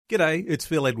G'day, it's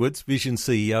Phil Edwards, Vision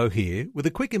CEO here, with a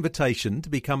quick invitation to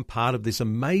become part of this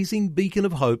amazing beacon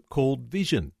of hope called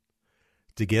Vision.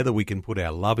 Together we can put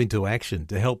our love into action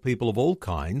to help people of all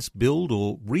kinds build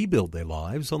or rebuild their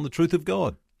lives on the truth of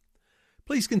God.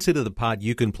 Please consider the part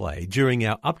you can play during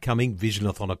our upcoming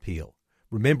Visionathon appeal,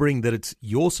 remembering that it's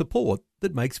your support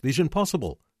that makes Vision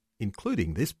possible,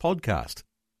 including this podcast.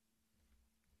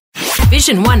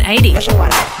 Vision 180.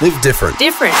 Live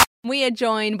different. We are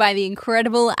joined by the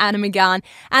incredible Anna McGahn.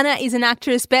 Anna is an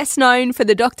actress best known for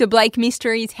the Dr. Blake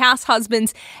Mysteries, House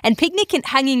Husbands and Picnic at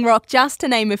Hanging Rock, just to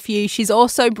name a few. She's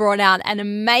also brought out an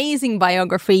amazing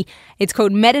biography. It's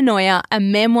called Metanoia, a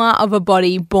memoir of a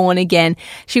body born again.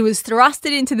 She was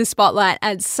thrusted into the spotlight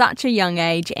at such a young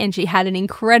age, and she had an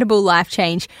incredible life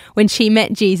change when she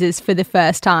met Jesus for the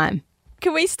first time.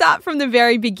 Can we start from the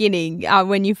very beginning,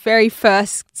 when you very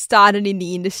first started in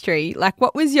the industry? Like,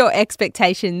 what was your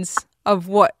expectations of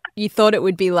what you thought it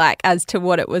would be like as to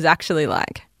what it was actually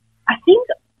like? I think,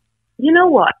 you know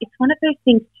what, it's one of those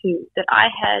things too that I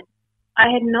had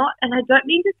not, and I don't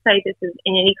mean to say this as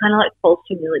in any kind of like false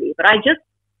humility, but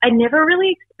I never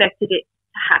really expected it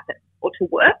to happen or to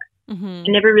work. Mm-hmm. I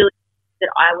never really that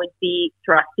I would be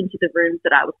thrust into the rooms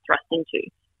that I was thrust into.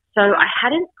 So I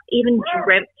hadn't even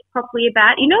dreamt properly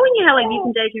about, you know, when you have like, you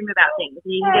can daydream about things and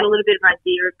you can get a little bit of an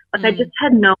idea of, like, I just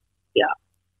had no idea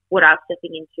what I was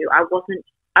stepping into. I wasn't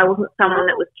someone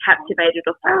that was captivated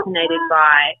or fascinated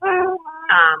by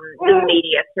the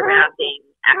media surrounding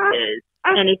actors,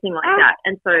 anything like that.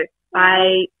 And so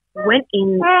I went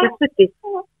in just with this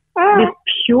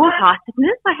pure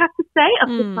heartedness, I have to say,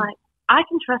 of just like, I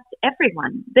can trust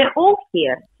everyone. They're all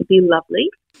here to be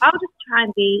lovely. I'll just try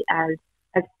and be as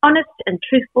honest and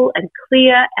truthful and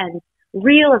clear and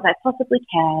real as I possibly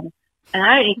can, and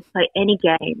I don't need to play any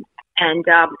games. And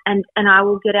I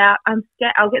will get out.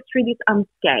 I'll get through this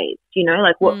unscathed. You know,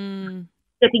 like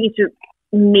stepping into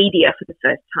media for the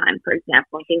first time, for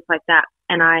example, and things like that.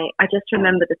 And I just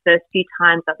remember the first few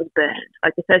times I was burned,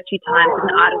 like the first few times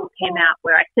an article came out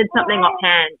where I said something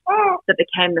offhand that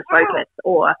became the focus,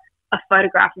 or a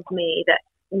photograph of me that,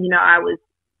 you know, I was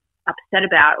upset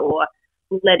about, or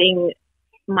letting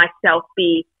myself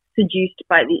be seduced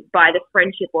by the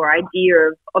friendship or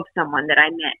idea of someone that I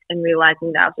met, and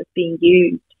realizing that I was just being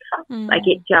used. Like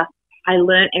I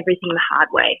learned everything the hard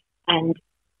way, and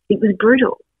it was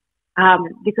brutal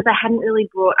because I hadn't really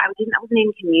I wasn't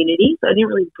in community, so I didn't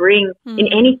really bring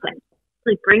in any sense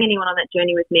really bring anyone on that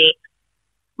journey with me.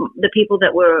 The people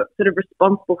that were sort of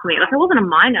responsible for me, like I wasn't a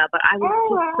minor, but I was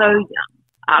just so young,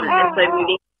 and so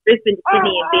moving to Brisbane to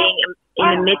Sydney and being in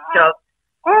the midst of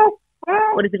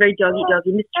what is a very dog-eat-dog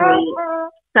industry,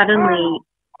 suddenly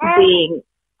being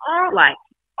like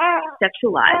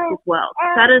sexualized as well.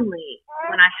 Suddenly,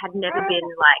 when I had never been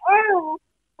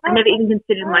I never even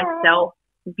considered myself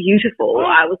beautiful,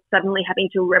 I was suddenly having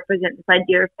to represent this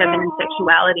idea of feminine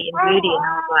sexuality and beauty, and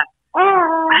I was like,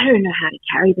 I don't know how to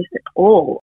carry this at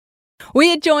all.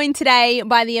 We are joined today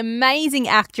by the amazing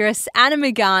actress Anna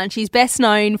McGahn. She's best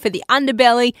known for The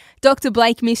Underbelly, Dr.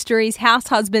 Blake Mysteries, House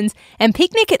Husbands and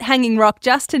Picnic at Hanging Rock,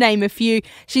 just to name a few.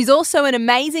 She's also an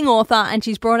amazing author, and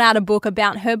she's brought out a book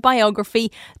about her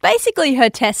biography, basically her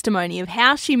testimony of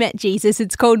how she met Jesus.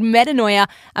 It's called Metanoia,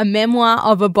 a memoir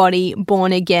of a body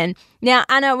born again. Now,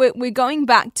 Anna, we're going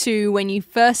back to when you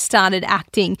first started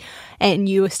acting and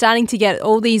you were starting to get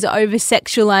all these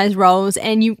over-sexualized roles,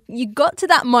 and you got to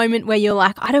that moment where you're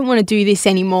like, I don't want to do this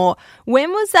anymore. When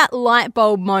was that light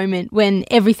bulb moment when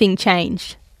everything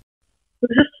changed? It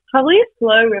was probably a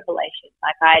slow revelation.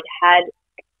 Like I'd had,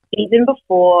 even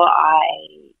before I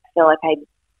feel like I,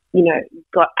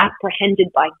 got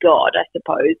apprehended by God, I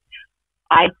suppose,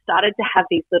 I started to have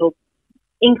these little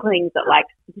inklings that like,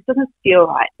 this doesn't feel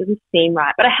right, doesn't seem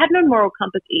right. But I had no moral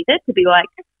compass either to be like,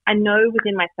 I know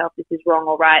within myself this is wrong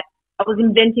or right. I was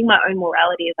inventing my own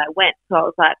morality as I went. So I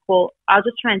was like, well, I'll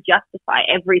just try and justify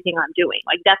everything I'm doing.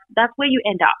 Like that's where you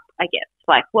end up, I guess.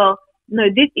 Like, well, no,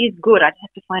 this is good. I just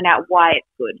have to find out why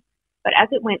it's good. But as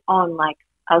it went on, like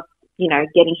I was,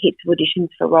 getting heaps of auditions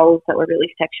for roles that were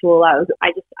really sexual. I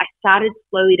started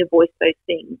slowly to voice those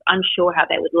things, unsure how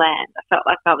they would land. I felt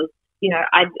like I was,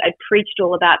 I preached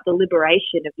all about the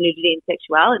liberation of nudity and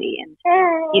sexuality, and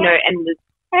and was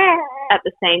at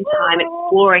the same time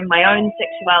exploring my own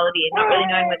sexuality and not really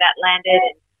knowing where that landed.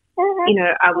 And,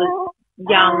 I was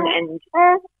young and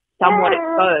somewhat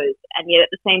exposed, and yet at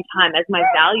the same time, as my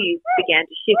values began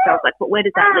to shift, I was like, but where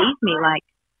does that leave me? Like,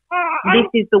 this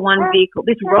is the one vehicle,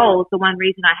 this role is the one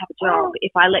reason I have a job.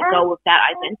 If I let go of that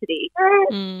identity,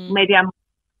 maybe I'm...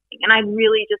 And I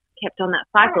really just kept on that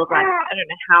cycle of like, I don't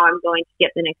know how I'm going to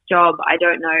get the next job. I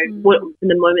don't know what, from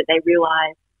the moment they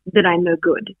realize that I'm no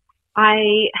good.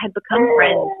 I had become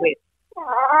friends with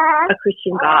a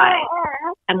Christian guy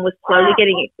and was slowly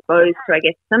getting exposed to, I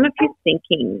guess, some of his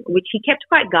thinking, which he kept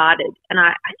quite guarded. And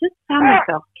I just found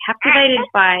myself captivated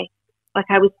by, like,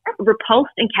 I was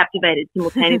repulsed and captivated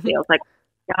simultaneously. I was like,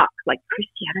 yuck, like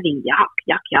Christianity, yuck,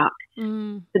 yuck,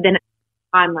 yuck. But then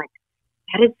I'm like,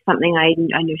 that is something I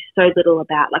knew so little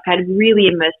about. Like, I'd really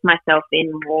immersed myself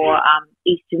in more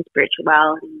Eastern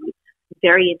spirituality,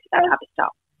 very into that type of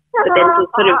stuff. But then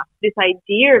sort of this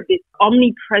idea of this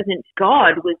omnipresent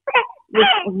God was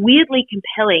weirdly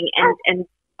compelling, and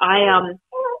I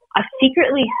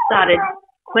secretly started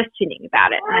questioning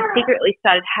about it, and I secretly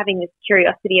started having this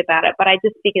curiosity about it. But I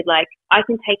just figured, like, I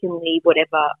can take and leave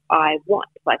whatever I want.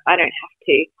 Like, I don't have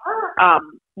to,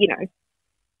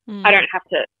 I don't have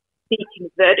to be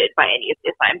converted by any of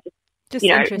this. I'm just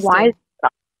interested. Why is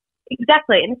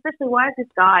exactly, and especially why is this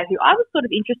guy who I was sort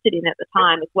of interested in at the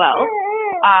time as well,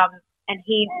 and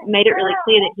he made it really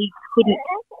clear that he couldn't,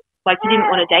 like, he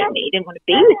didn't want to date me, he didn't want to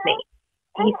be with me.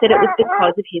 And he said it was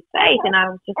because of his faith, and I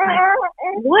was just like,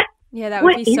 what? Yeah, that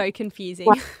would be so confusing.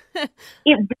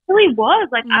 It really was.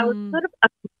 Like, I was sort of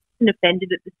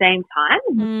offended at the same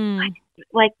time.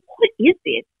 Like, what is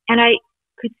this? And I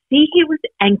could see he was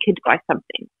anchored by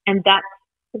something, and that's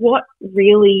what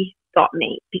really got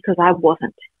me, because I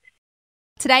wasn't.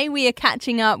 Today we are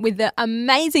catching up with the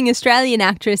amazing Australian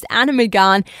actress Anna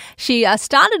McGahn. She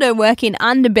started her work in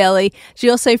Underbelly. She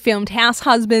also filmed House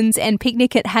Husbands and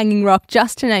Picnic at Hanging Rock,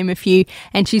 just to name a few.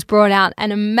 And she's brought out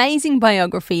an amazing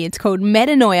biography. It's called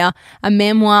Metanoia, a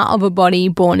memoir of a body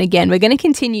born again. We're going to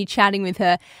continue chatting with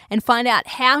her and find out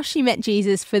how she met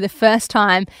Jesus for the first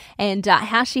time and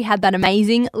how she had that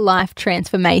amazing life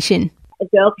transformation. A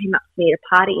girl came up to me at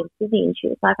a party in Sydney, and she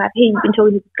was like, I've heard you've been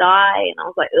talking to this guy. And I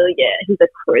was like, oh, yeah, he's a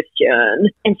Christian.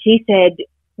 And she said,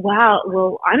 wow,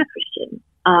 well, I'm a Christian.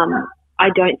 I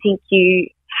don't think you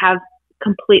have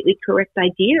completely correct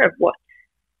idea of what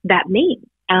that means.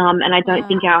 And I don't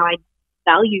think our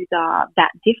values are that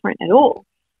different at all.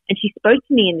 And she spoke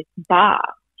to me in this bar.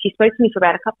 She spoke to me for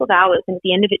about a couple of hours, and at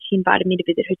the end of it, she invited me to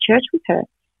visit her church with her.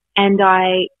 And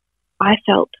I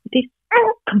felt this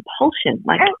compulsion,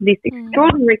 like this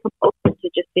extraordinary compulsion to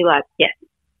just be like, yes,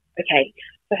 okay.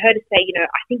 For her to say,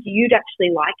 I think you'd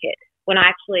actually like it, when I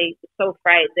actually was so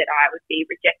afraid that I would be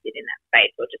rejected in that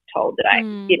space or just told that I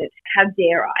didn't. How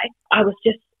dare I? I was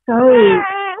just so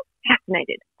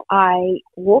fascinated. I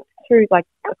walked through, like,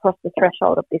 across the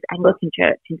threshold of this Anglican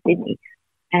church in Sydney,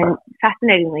 and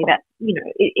fascinatingly, that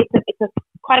it's a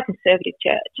quite a conservative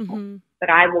church, but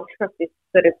I walked across this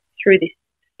through this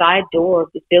side door of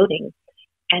this building,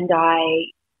 and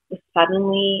I was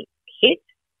suddenly hit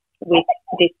with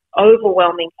this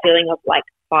overwhelming feeling of, like,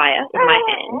 fire in my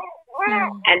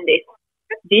hand, and this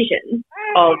vision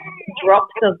of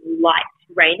drops of light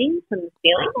raining from the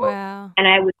ceiling. Wow. And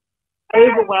I was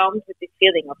overwhelmed with this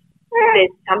feeling of, there's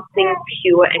something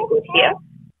pure and good here.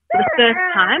 For the first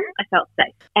time, I felt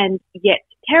safe, and yet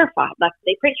terrified. Like,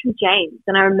 they preached from James,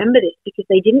 and I remember this because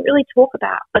they didn't really talk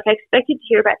about, like, I expected to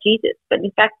hear about Jesus, but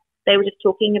in fact, they were just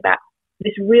talking about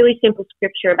this really simple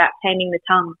scripture about taming the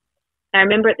tongue. And I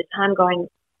remember at the time going,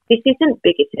 this isn't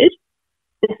bigoted.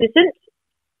 This isn't,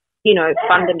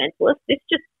 fundamentalist. This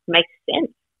just makes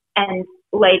sense. And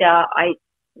later,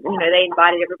 they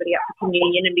invited everybody up for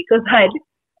communion, and because I'd,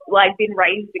 like, been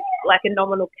raised like a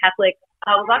nominal Catholic,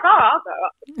 I was like, oh, I'll go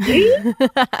up with you.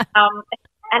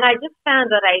 And I just found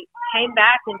that I came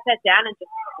back and sat down and just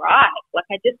cried. Like,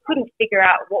 I just couldn't figure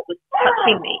out what was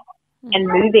touching me and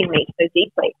moving me so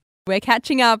deeply. We're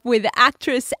catching up with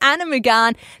actress Anna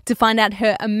McGahn to find out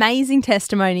her amazing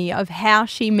testimony of how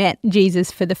she met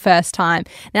Jesus for the first time.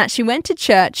 Now, she went to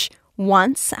church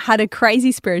once, had a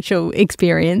crazy spiritual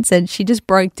experience, and she just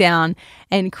broke down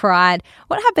and cried.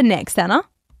 What happened next, Anna?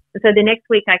 So the next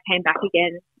week I came back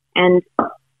again, and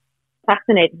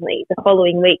fascinatingly, the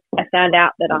following week I found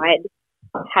out that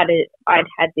I'd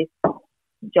had this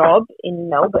job in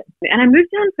Melbourne, and I moved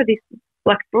down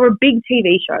for a big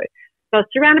TV show. So I was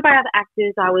surrounded by other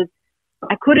actors.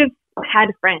 I could have had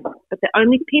friends, but the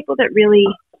only people that really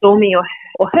saw me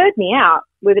or heard me out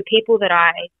were the people that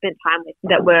I spent time with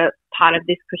that were part of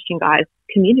this Christian guy's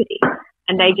community.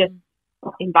 And they just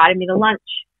invited me to lunch,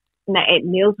 and they ate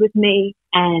meals with me,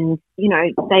 and,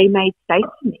 they made space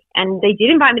for me. And they did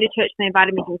invite me to church, and they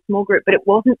invited me to a small group, but it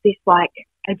wasn't this, like,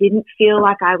 I didn't feel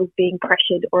like I was being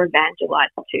pressured or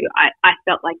evangelized to. I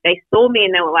felt like they saw me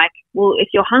and they were like, well, if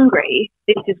you're hungry,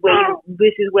 this is where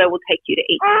we'll take you to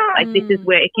eat. Like, this is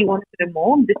where, if you want to know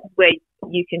more, this is where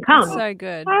you can come. That's so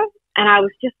good. And I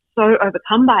was just so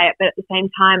overcome by it. But at the same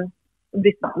time,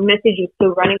 this message is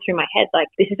still running through my head. Like,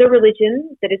 this is a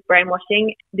religion that is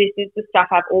brainwashing. This is the stuff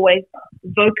I've always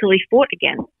vocally fought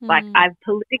against. Like, I've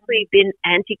politically been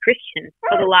anti-Christian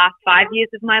for the last 5 years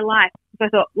of my life. So I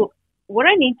thought, look, what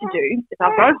I need to do is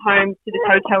I'll go home to this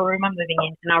hotel room I'm living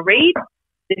in and I'll read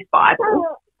this Bible,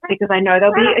 because I know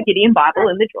there'll be a Gideon Bible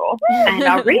in the drawer, and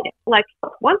I'll read it. Like,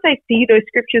 once I see those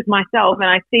scriptures myself and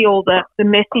I see all the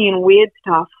messy and weird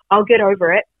stuff, I'll get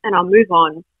over it and I'll move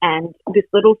on, and this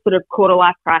little sort of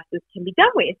quarter-life crisis can be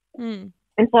done with.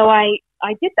 And so I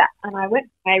did that, and I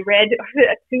read, over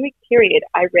a 2-week period,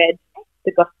 I read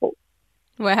the Gospel.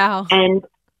 Wow. And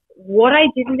what I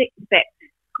didn't expect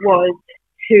was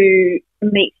to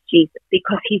meet Jesus,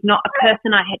 because he's not a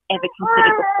person I had ever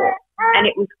considered before. And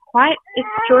it was quite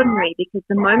extraordinary, because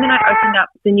the moment I opened up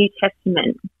the New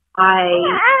Testament, I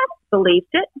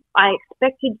believed it. I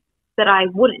expected that I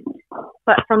wouldn't.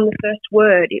 But from the first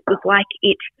word, it was like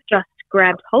it just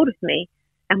grabbed hold of me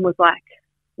and was like,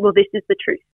 well, this is the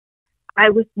truth. I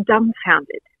was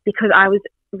dumbfounded, because I was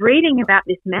reading about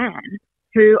this man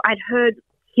who I'd heard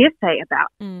hearsay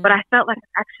about, but I felt like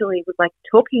I actually was like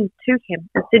talking to him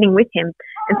and sitting with him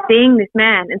and seeing this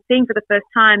man and seeing for the first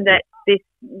time that this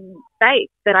faith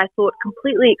that I thought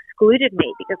completely excluded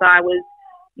me, because I was,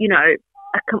 you know,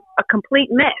 a complete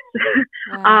mess,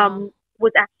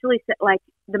 was actually like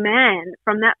the man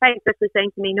from that faith actually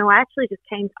saying to me, no, I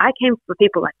came for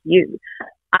people like you.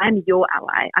 I'm your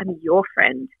ally. I'm your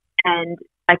friend. And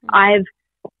like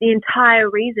the entire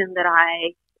reason that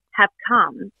I have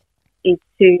come is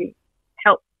to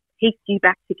help piece you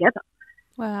back together.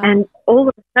 Wow. And all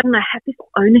of a sudden I had this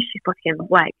ownership of him.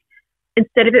 Like,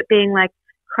 instead of it being like,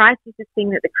 Christ is this thing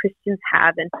that the Christians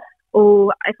have, and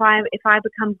if I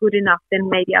become good enough, then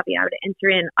maybe I'll be able to enter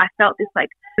in. I felt this like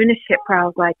ownership where I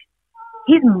was like,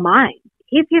 he's mine.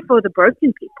 He's here for the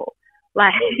broken people.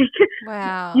 Like,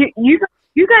 wow. You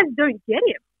guys don't get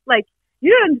him. Like,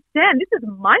 you don't understand. This is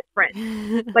my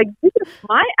friend. Like, this is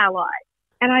my ally.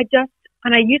 And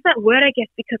I use that word, I guess,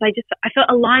 because I felt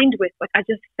aligned with, like,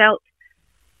 it's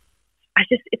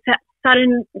that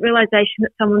sudden realization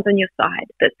that someone's on your side,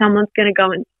 that someone's going to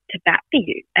go to bat for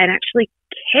you and actually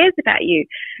cares about you,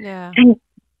 and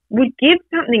would give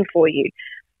something for you.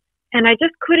 And I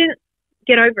just couldn't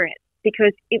get over it,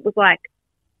 because it was like,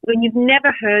 when you've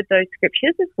never heard those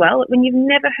scriptures as well, when you've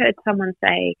never heard someone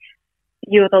say,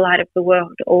 you're the light of the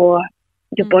world, or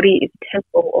your body is a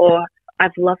temple, or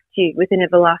I've loved you with an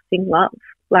everlasting love.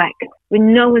 Like,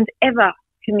 when no one's ever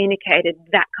communicated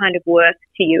that kind of worth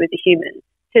to you as a human,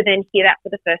 to then hear that for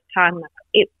the first time, like,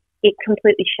 it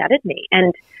completely shattered me.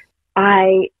 And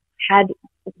I had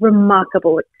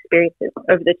remarkable experiences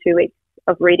over the 2 weeks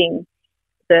of reading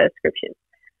the scriptures.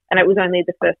 And it was only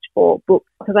the first 4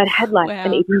 books, because I'd had like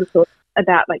an eating disorder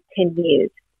about like 10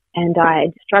 years. And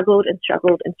I'd struggled and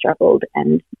struggled and struggled,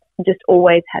 and just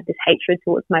always had this hatred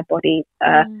towards my body,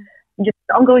 just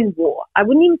ongoing war. I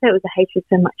wouldn't even say it was a hatred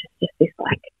so much as just this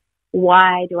like,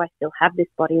 why do I still have this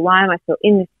body? Why am I still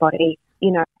in this body?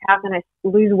 You know, how can I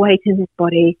lose weight in this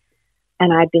body?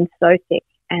 And I'd been so sick.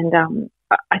 And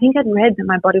I think I'd read that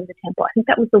my body was a temple. I think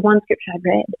that was the one scripture I'd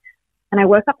read. And I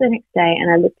woke up the next day and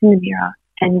I looked in the mirror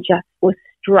and just was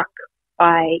struck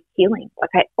by healing. Like,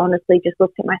 I honestly just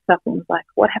looked at myself and was like,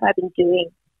 what have I been doing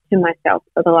to myself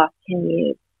for the last 10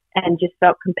 years? And just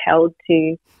felt compelled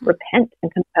to repent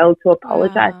and compelled to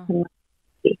apologize to my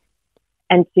body,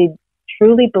 and to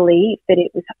truly believe that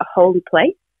it was a holy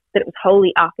place, that it was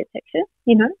holy architecture.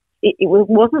 You know, it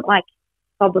wasn't like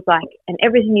God was like, and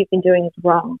everything you've been doing is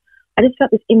wrong. I just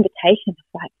felt this invitation of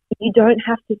like, you don't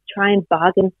have to try and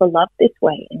bargain for love this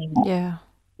way anymore. Yeah.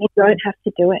 You don't have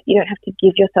to do it. You don't have to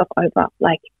give yourself over.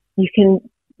 Like, you can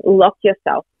lock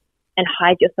yourself and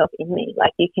hide yourself in me.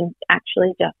 Like, you can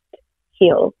actually just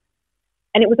heal.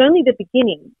 And it was only the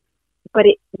beginning, but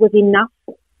it was enough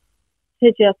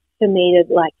for me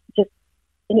to like, just,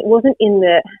 and it wasn't in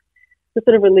the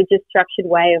sort of religious structured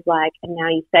way of like, and now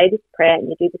you say this prayer and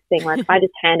you do this thing. Like, I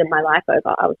just handed my life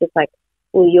over. I was just like,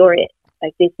 well, you're it.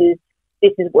 Like, this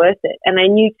is worth it. And I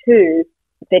knew too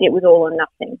that it was all or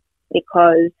nothing,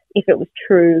 because if it was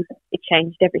true, it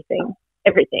changed everything.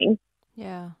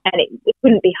 Yeah. And it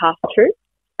couldn't be half true.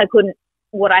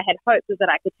 What I had hoped was that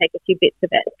I could take a few bits of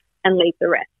it and leave the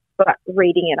rest. But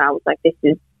reading it, I was like, this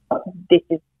is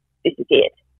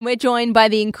it. We're joined by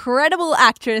the incredible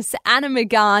actress Anna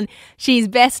McGahn. She's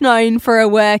best known for her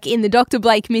work in the Dr.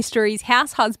 Blake Mysteries,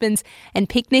 House Husbands and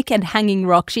Picnic at Hanging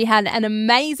Rock. She had an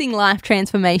amazing life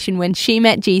transformation when she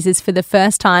met Jesus for the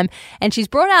first time, and she's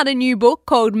brought out a new book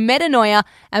called Metanoia,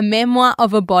 a memoir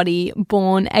of a body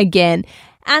born again.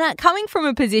 Anna, coming from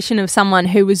a position of someone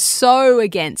who was so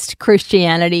against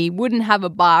Christianity, wouldn't have a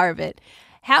bar of it,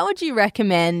 how would you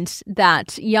recommend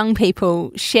that young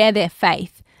people share their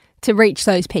faith to reach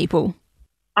those people?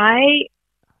 I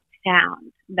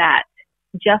found that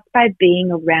just by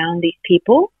being around these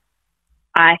people,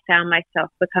 I found myself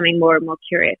becoming more and more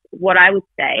curious. What I would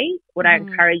say, what I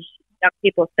encourage young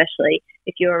people, especially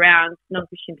if you're around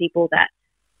non-Christian people that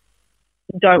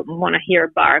don't want to hear a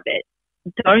bar of it,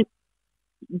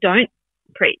 don't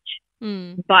preach,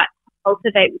 but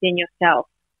cultivate within yourself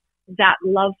that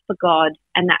love for God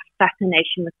and that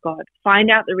fascination with God. Find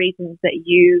out the reasons that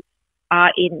you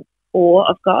are in awe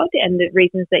of God and the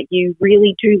reasons that you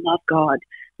really do love God.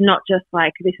 Not just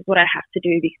like, this is what I have to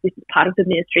do, this is part of the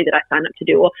ministry that I signed up to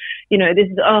do, or, you know, this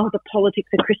is, the politics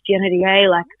of Christianity,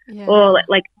 like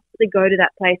to go to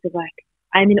that place of like,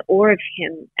 I'm in awe of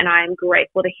him and I am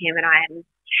grateful to him and I am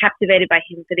captivated by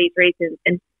him for these reasons,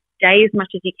 and stay as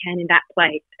much as you can in that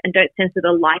place and don't censor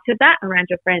the light of that around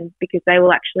your friends, because they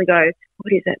will actually go,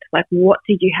 what is it? Like, what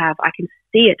did you have? I can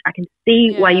see it. I can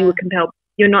see why you were compelled.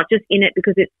 You're not just in it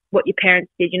because it's what your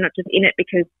parents did. You're not just in it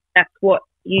because that's what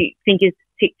you think is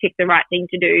tick the right thing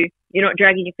to do. You're not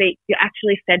dragging your feet. You're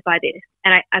actually fed by this.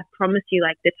 And I promise you,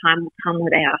 like, the time will come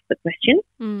where they ask the question.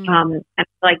 And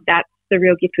like, that's the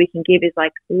real gift we can give, is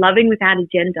like loving without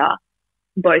agenda,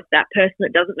 both that person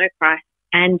that doesn't know Christ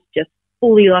and just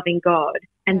fully loving God,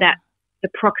 and that the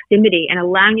proximity and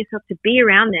allowing yourself to be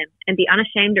around them and be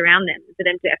unashamed around them, for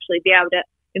them to actually be able to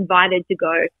invited to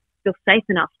go, feel safe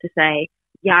enough to say,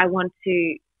 yeah, I want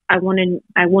to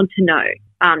know.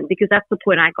 Because that's the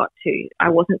point I got to. I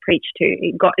wasn't preached to.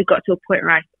 It got to a point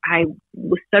where I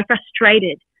was so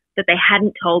frustrated that they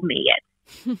hadn't told me yet.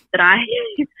 And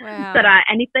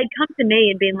if they'd come to me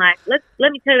and been like,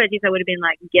 let me tell you about this, I would have been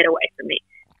like, get away from me.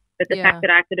 But the fact that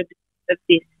I could have of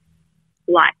this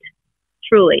light,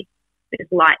 truly, this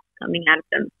light coming out of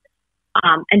them,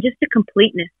 and just the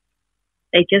completeness.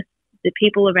 The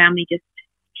people around me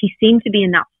he seemed to be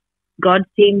enough. God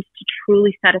seemed to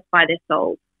truly satisfy their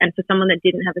souls. And for someone that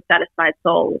didn't have a satisfied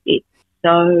soul, it's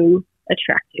so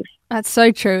attractive. That's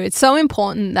so true. It's so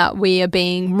important that we are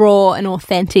being raw and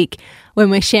authentic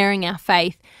when we're sharing our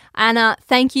faith. Anna,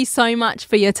 thank you so much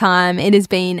for your time. It has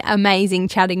been amazing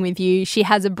chatting with you. She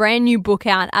has a brand new book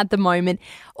out at the moment,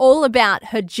 all about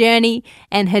her journey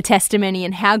and her testimony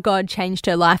and how God changed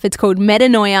her life. It's called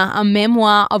Metanoia, a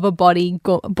memoir of a body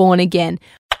born again.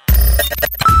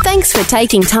 Thanks for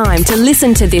taking time to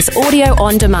listen to this audio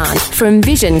on demand from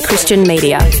Vision Christian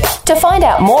Media. To find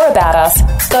out more about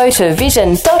us, go to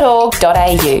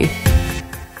vision.org.au.